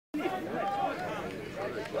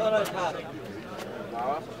In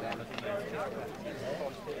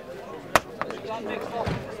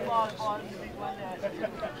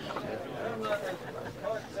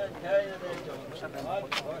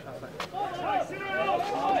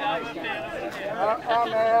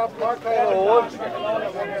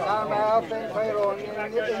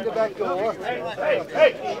the back door.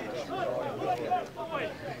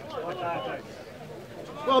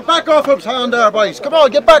 Well, back off him, hand there, boys. Come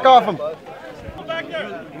on, get back off him.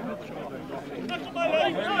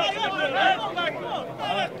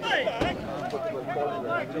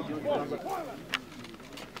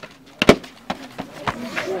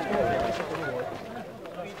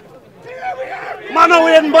 Come on, no,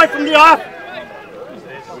 Aidan, boy, from the off.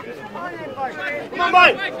 Come on,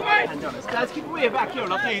 boy. Lads, keep away back here,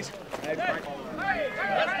 look, please.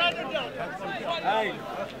 Hey,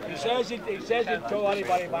 he says he'd throw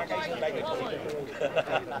anybody back. I should make it.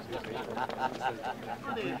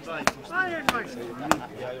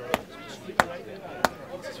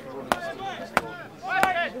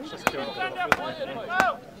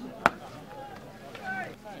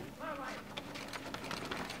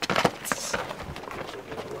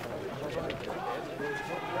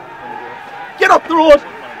 Get up the road.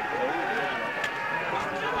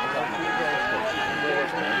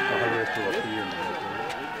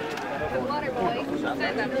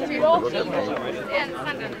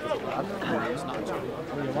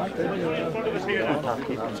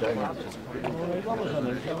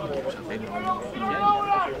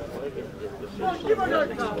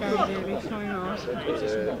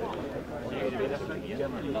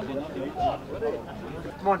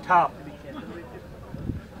 Come on, top.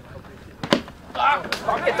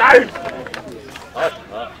 Get down!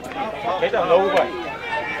 Get down low, boy.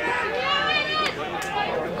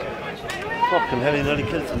 Fucking hell, he nearly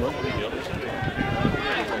killed someone.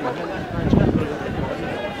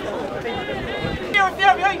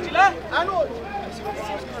 There behind you, lad. I know.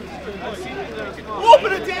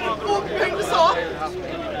 Open it, David. Open behind the saw.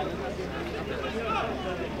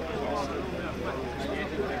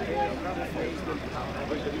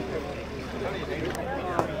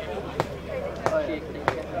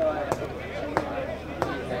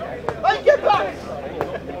 Hey, get back!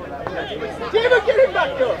 David, get him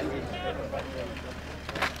back here!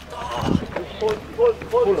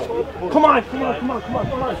 Come on, come on, come on, come on,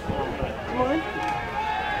 come on. Come on.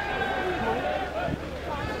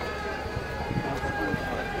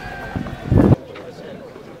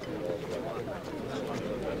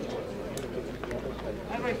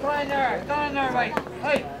 Hey, go in there, mate.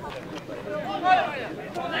 Hey.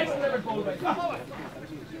 Nice Liverpool, mate.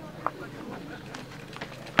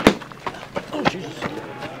 Oh, Jesus.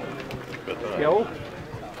 Yo.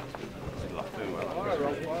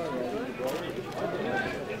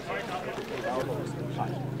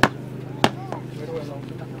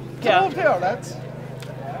 Yeah. Here, lads.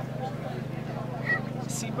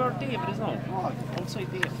 See where David is now?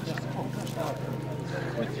 Outside David.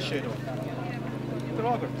 With the shadow. They're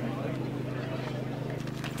all good.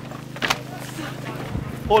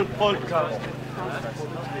 Pull,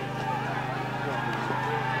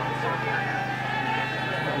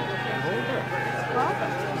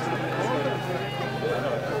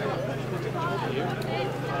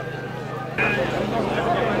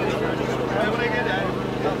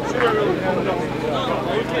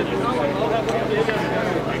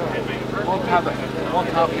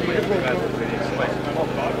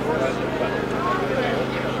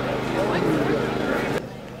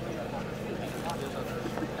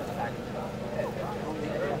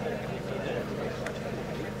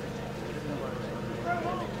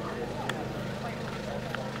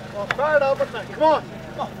 Start up and come on.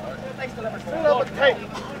 Nice to Liverpool. Pull up and take.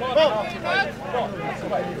 Come on.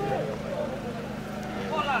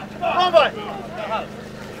 Come on, boy.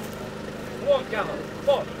 Come on, Cathal.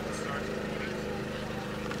 Come on.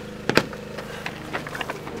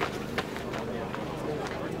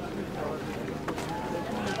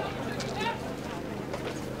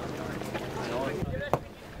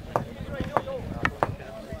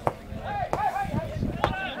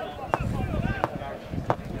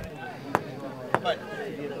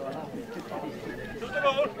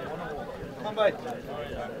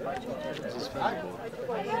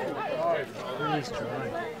 He's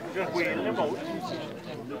trying. Just wheeling him out.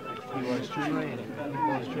 He was trying.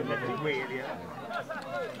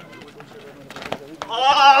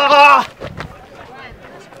 Ah!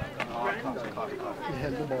 He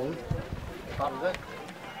held the ball. That was it.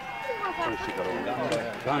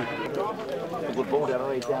 good boat there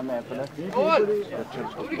right down there for that.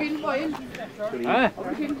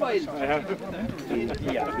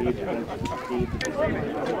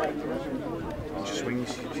 She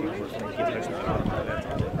swings, she goes like he does not have that.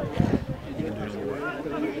 He can do his work.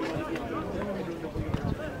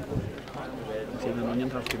 See the onion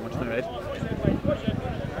tops too much now, right?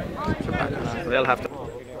 So they'll have to. Come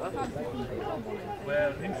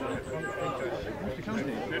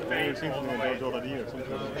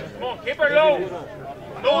on, keep her low.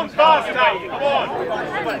 Low and fast now. Come on.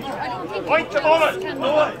 Point the bullet.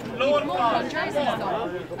 Low and fast. I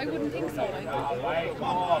wouldn't think so.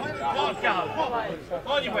 Come on, Cathal.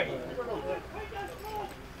 On your way.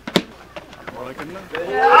 And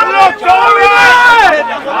looks all right. And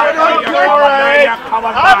looks all right. And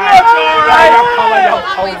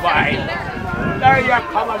looks all right. There you're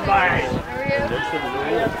coming by.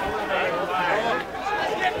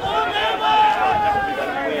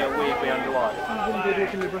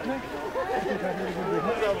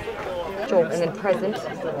 Joke, and then present.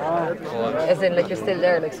 As in, like, you're still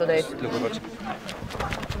there, like, so they.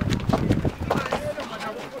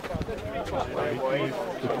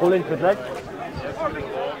 Pull into the leg.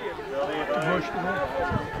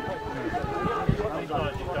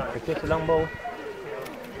 It's a long bow.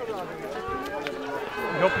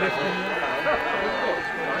 Uplifting.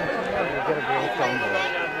 Get a great down there.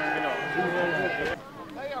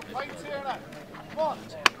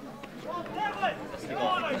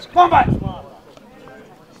 Come back.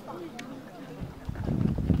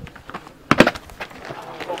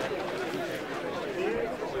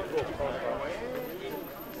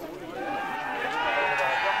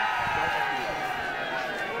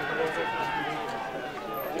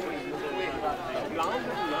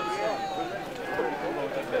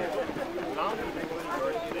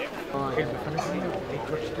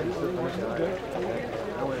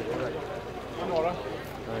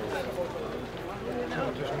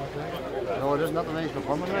 No, there's nothing nice for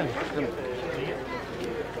coming in.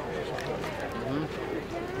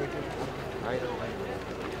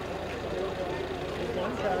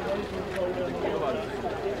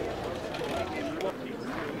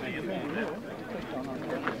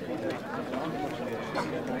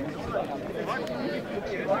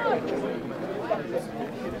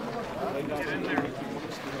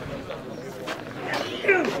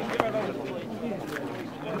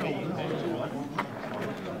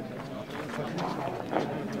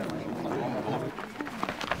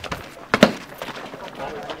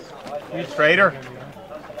 You straighter.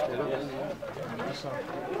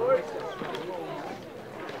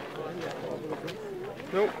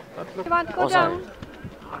 Nope. You want to go down?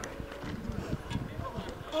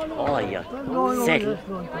 Oh, yeah. Settle. Do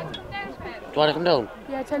you want to come down?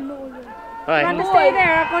 Yeah, tell me. Right. You want to stay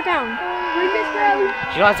there or go down?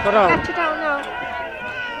 She wants to go down. Catch you down now.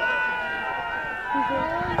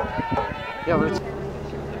 Yeah, we're...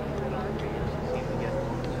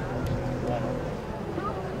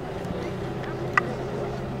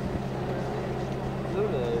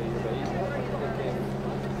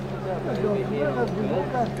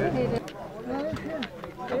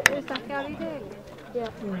 Is that Gary Dick? Yeah.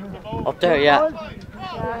 Up there, yeah.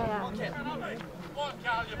 Yeah.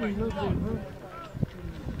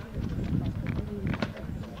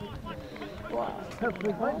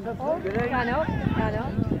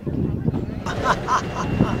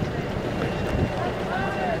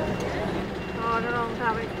 Oh, the wrong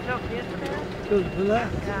time. It's up yesterday. Good for that.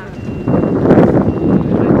 Yeah.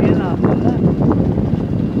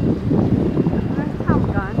 Where's Tom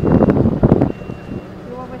gone?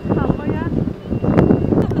 You want me to come for you?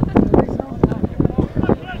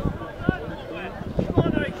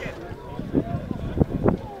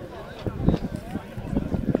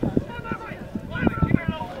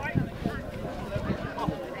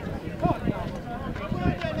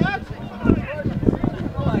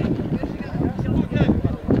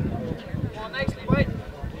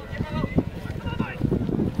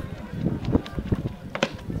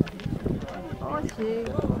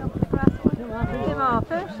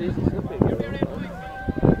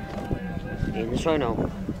 In the show now.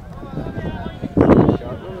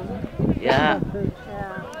 Yeah.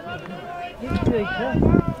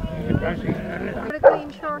 Got a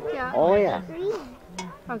green shirt, yeah. Oh, yeah.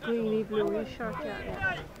 A greeny bluey shirt,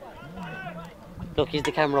 yeah. Look, is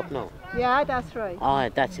the camera up now? Yeah, that's right. Oh,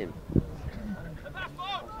 that's him.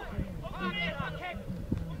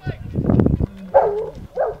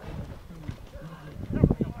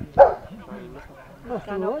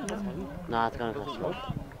 No, it's gonna cost you.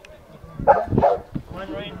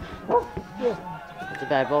 It's a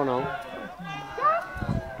bad ball now.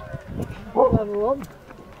 Come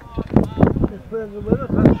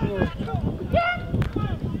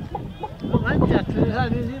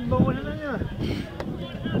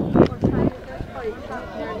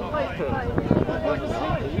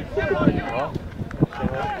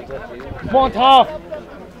on, Toff!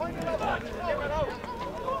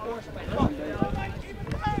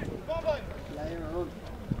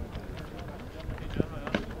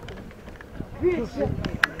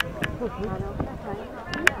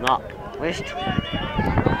 No, west. Are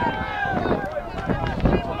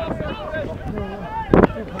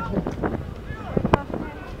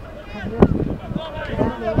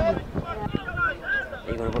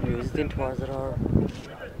you going to put music in towards it or?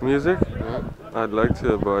 Music? Yeah. I'd like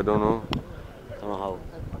to, but I don't know. Don't know how.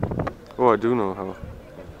 Oh, I do know how.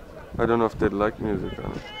 I don't know if they'd like music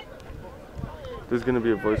on it. There's gonna be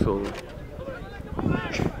a voiceover.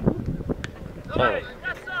 Oh.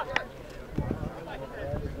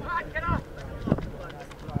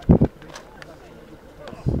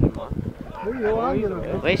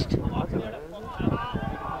 West.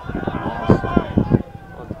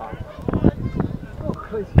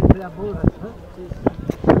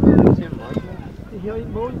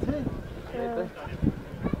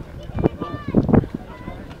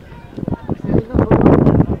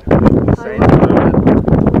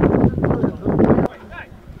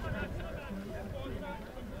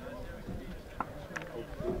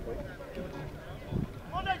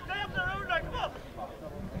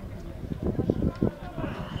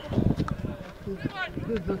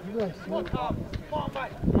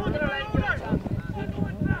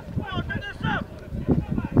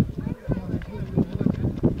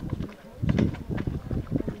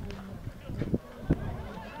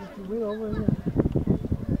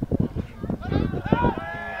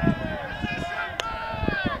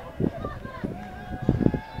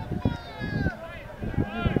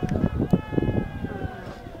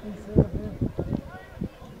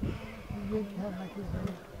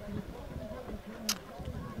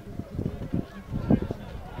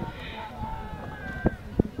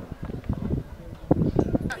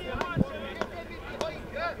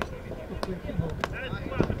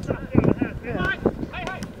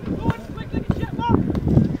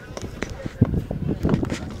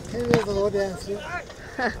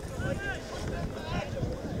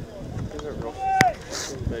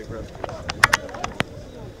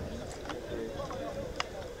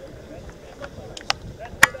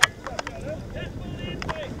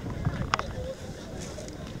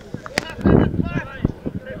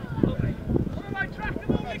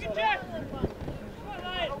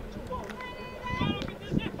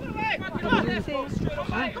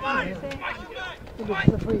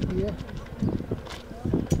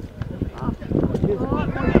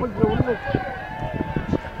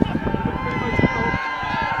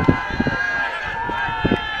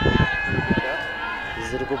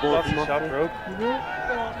 Is it a good ball from up there?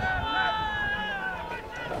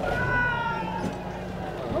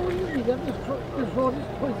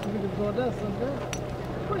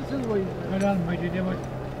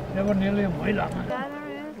 Never nearly a mile up. Yeah, there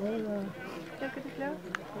is. Look at the flow.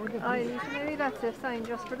 Oh, you need to maybe that's a sign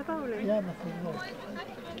just for the bowling. Yeah, that's it.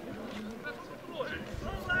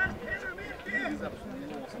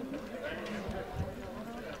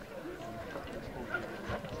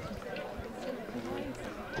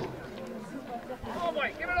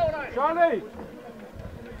 Charlie!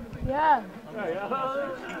 Yeah.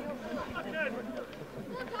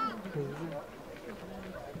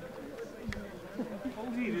 Oh,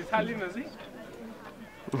 he's Italian, is he?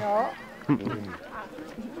 No.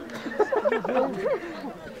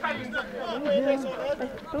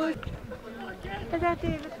 Is that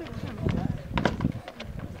David Whitechurch?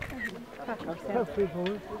 Free ball.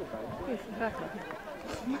 Yes, exactly.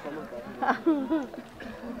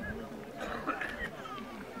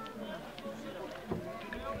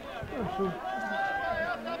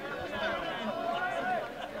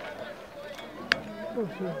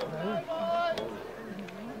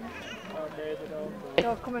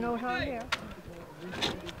 You're coming out on here.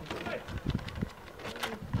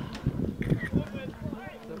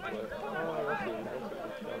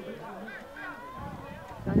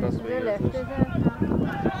 That's To the weird. left, is it?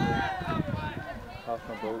 Half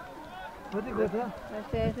my boat. What did you go there?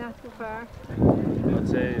 I'd say it's not too far. I'd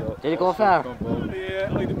say. Did it go far?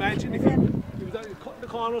 Yeah, I'd imagine if he was cutting the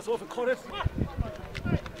corner, so if it cut it.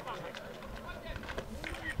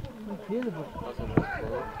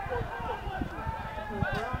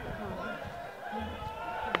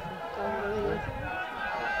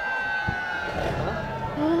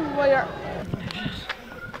 Wire.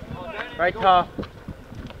 Right, Toff.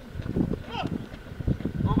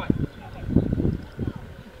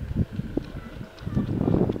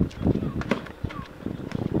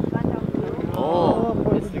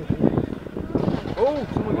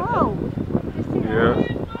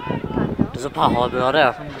 There's a pothole below there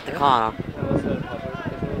at the corner.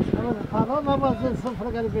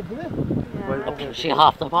 She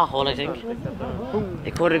half the pothole, I think.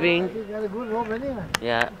 It could have been.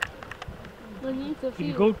 Yeah. Can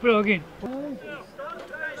you go plug in?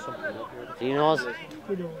 Do you know?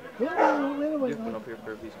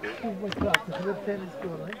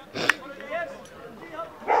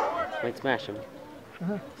 Might smash him.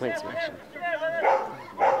 Might smash him.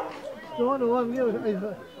 No,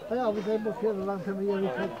 I always say book here a long time ago, we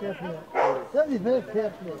take fair play. That is very fair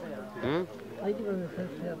play. I give him a fair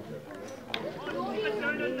play.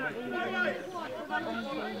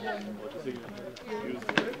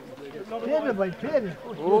 Fair by fair.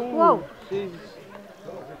 Whoa.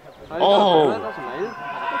 Oh!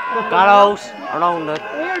 Got out around it.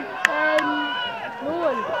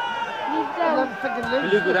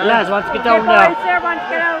 Yes, wants to get down there.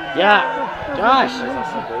 Yeah. Josh!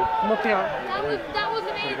 Come up here. That was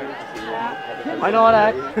amazing. I know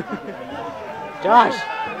that. Josh!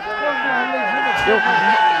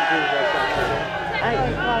 Hey.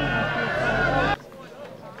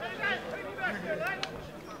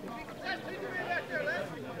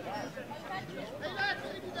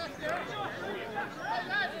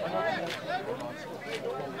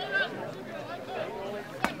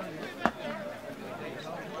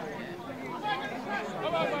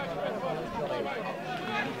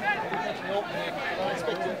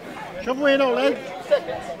 Shove away now, lad.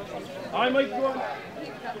 I might go on.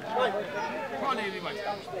 Come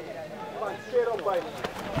on, straight up, boy.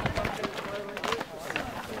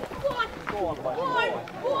 Go on,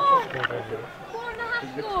 I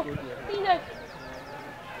have to go. Beat it.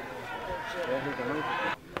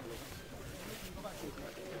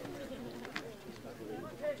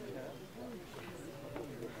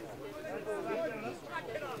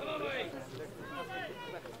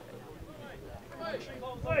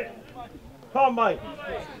 Come, boy. Come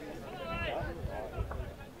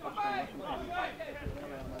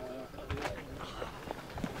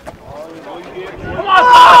on!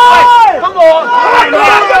 Come on!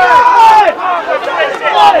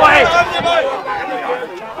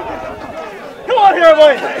 Come on here,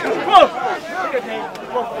 boy. Come on.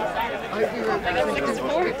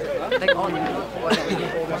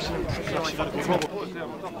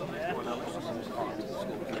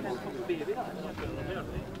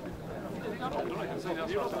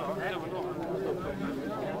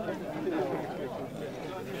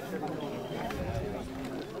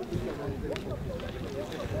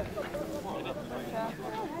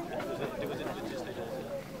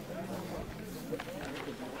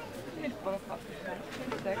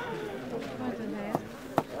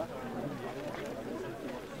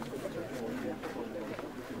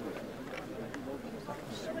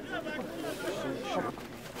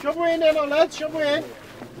 Shove her in there now, lads. Shove her in.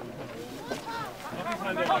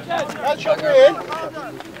 Lads, shove her in.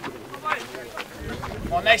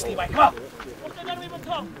 Come on, nicely, mate. Come on.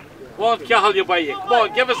 Come on, Cathal, you boy. Come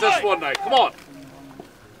on, give us this one now. Come on.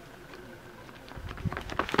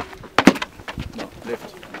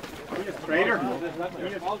 Straighter.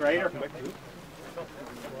 Straighter.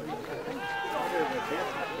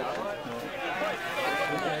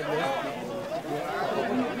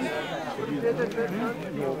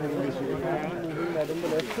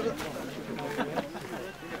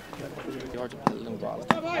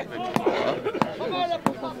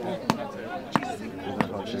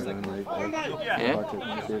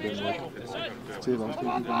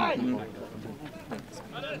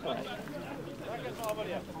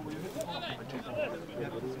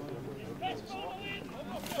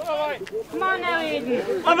 Come on now, Aidan.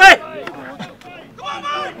 Come on, mate.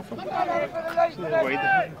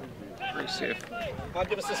 Very safe. Come on,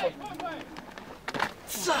 give us this one.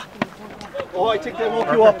 Oh, I think they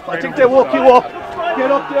woke you up. I think they woke you up.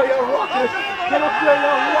 Get up there, you're rocking. Get up there,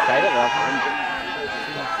 you're rocking.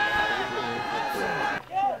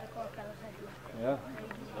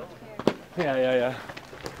 Yeah.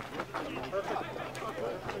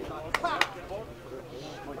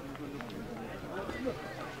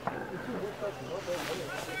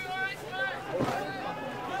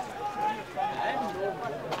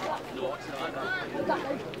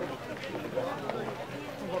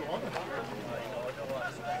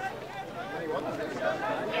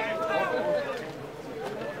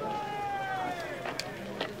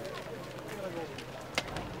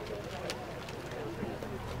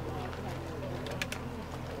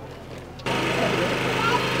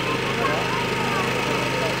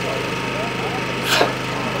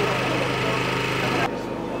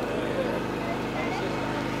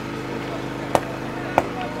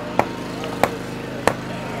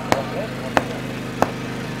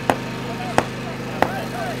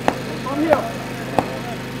 here.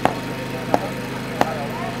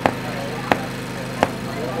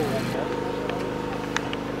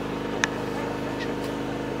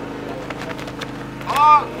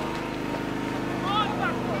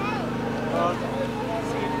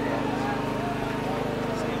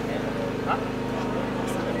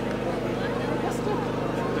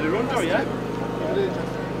 Did it run through, yeah?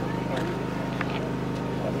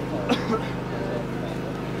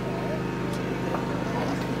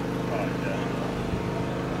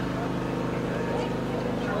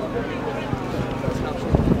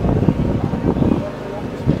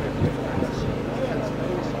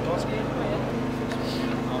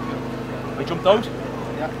 I jumped out?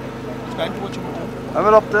 Yeah. It's going to what you want to do. Have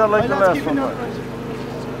it up there like the last one.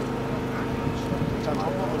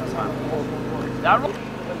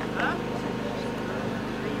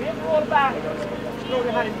 Roll back. Slow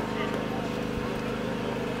your hand.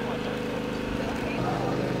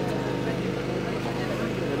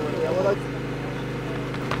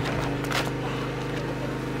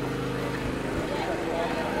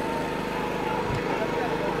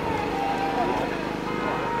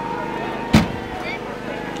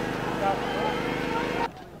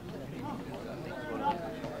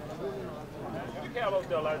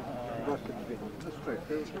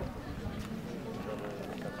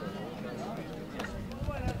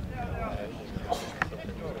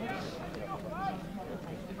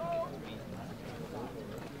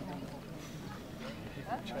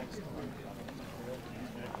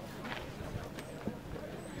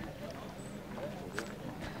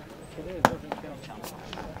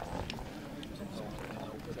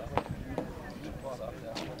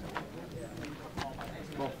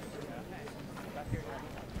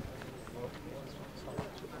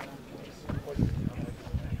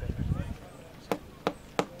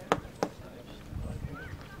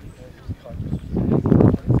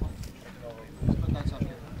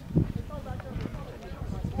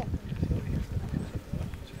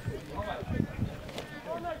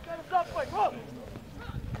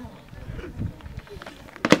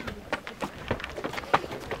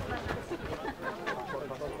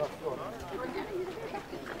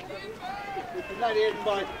 Not Aidan,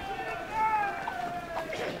 boy.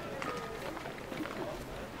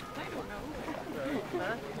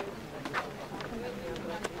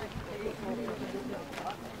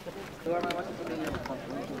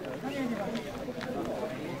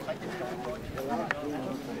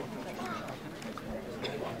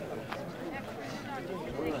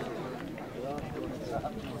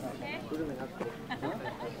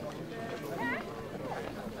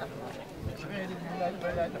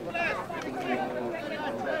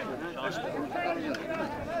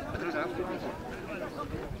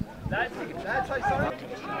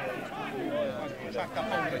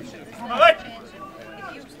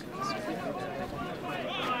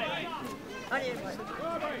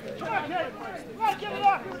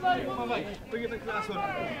 Bring it the class one.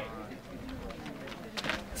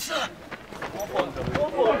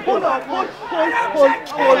 Hold on,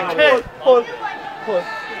 pull.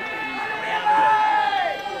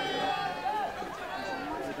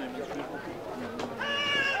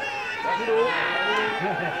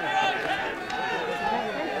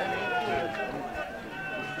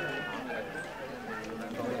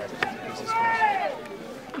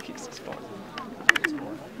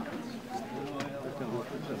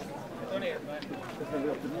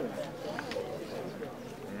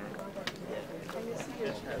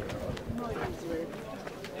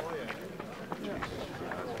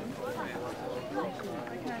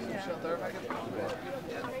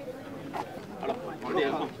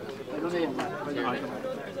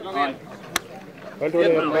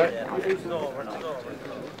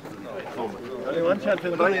 Only one chance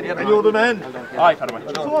in the night, and you're the man. Aye, Paddy.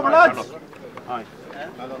 It's over, lads. Aye.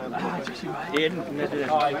 Aidan.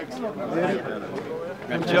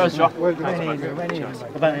 Cheers, Joe. Well done.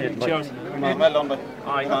 Cheers. Well done,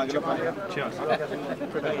 Aye. Cheers.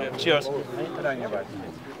 Cheers.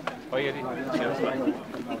 Bye, Eddie. Cheers. Bye.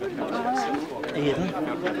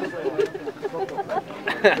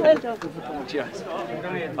 Well done. Cheers.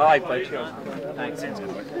 Aye, bye. Cheers. Thanks.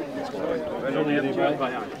 Well done, Eddie.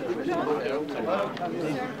 Bye.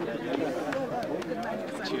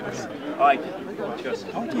 Cheers. Aye. Cheers.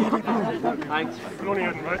 Thanks. Good on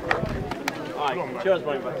Aidan, right? Aye. Cheers,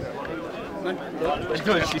 bye.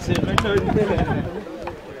 She said, Aye.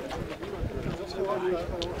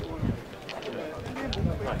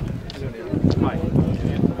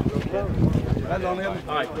 Well done, Aidan.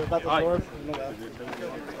 Aye. Aye.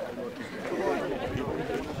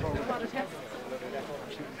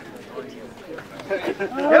 Get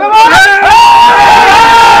him on!